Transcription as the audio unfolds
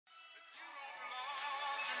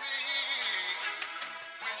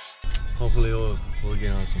Hopefully we'll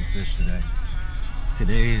get on some fish today.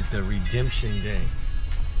 Today is the redemption day.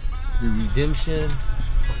 The redemption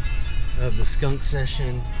of the skunk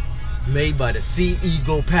session made by the Sea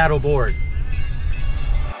Eagle paddleboard.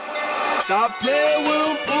 Stop playing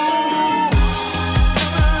with them.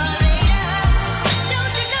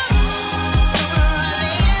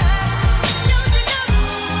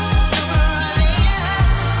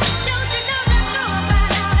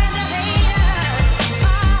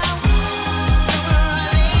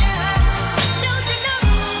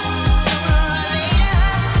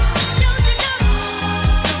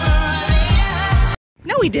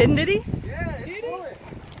 No, he didn't, did he? Yeah, it's pulling.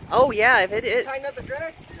 Oh yeah, if it is. Tighten up the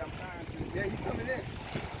drag? Yeah, I'm trying to. Yeah, he's coming in.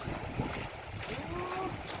 Ooh.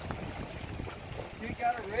 He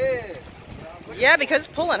got a red. Yeah, because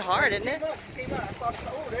it's pulling hard, isn't it? He came out. I saw,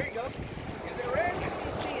 oh, there you go. Is it red? I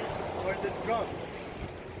can see it. Or is it drum?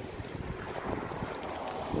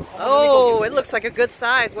 Oh, it looks like a good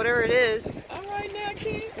size, whatever it is. All right now,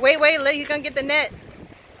 kid. Wait, he's gonna get the net.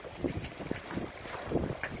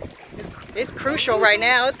 It's crucial right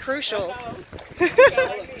now. It's crucial.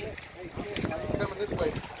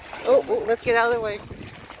 Oh, let's get out of the way.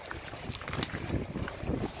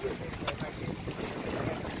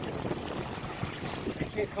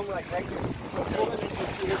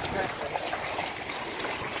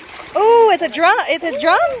 Oh, it's a drum. It's a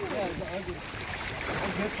drum.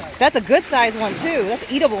 That's a good size one too. That's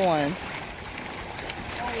an eatable one.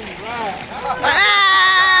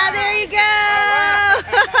 Ah, there you go.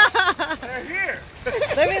 They're here.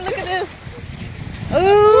 Let me look at this.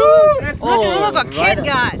 Ooh, look what Kid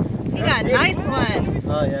got. He got a nice one.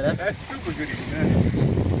 Oh yeah, that's super good.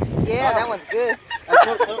 Yeah, that one's good.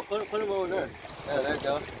 Put him over there. Yeah, there you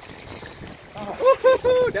go.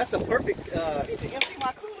 Oh, that's the perfect. I need to empty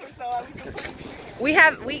my cooler so we can put it in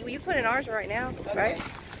here. We put in ours right now, right?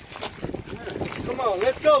 Come on,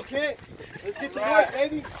 let's go, Kent. Let's get to work,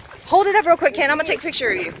 baby. Hold it up real quick, Ken. I'm gonna take a picture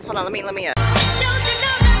of you. Hold on, let me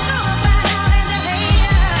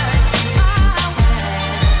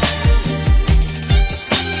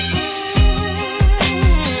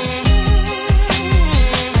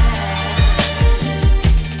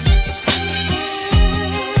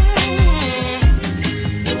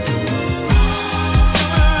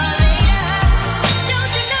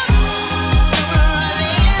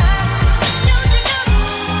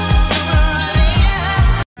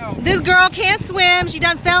This girl can't swim. She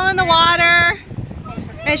done fell in the water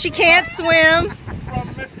and she can't swim.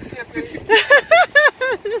 From Mississippi.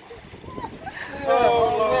 Oh,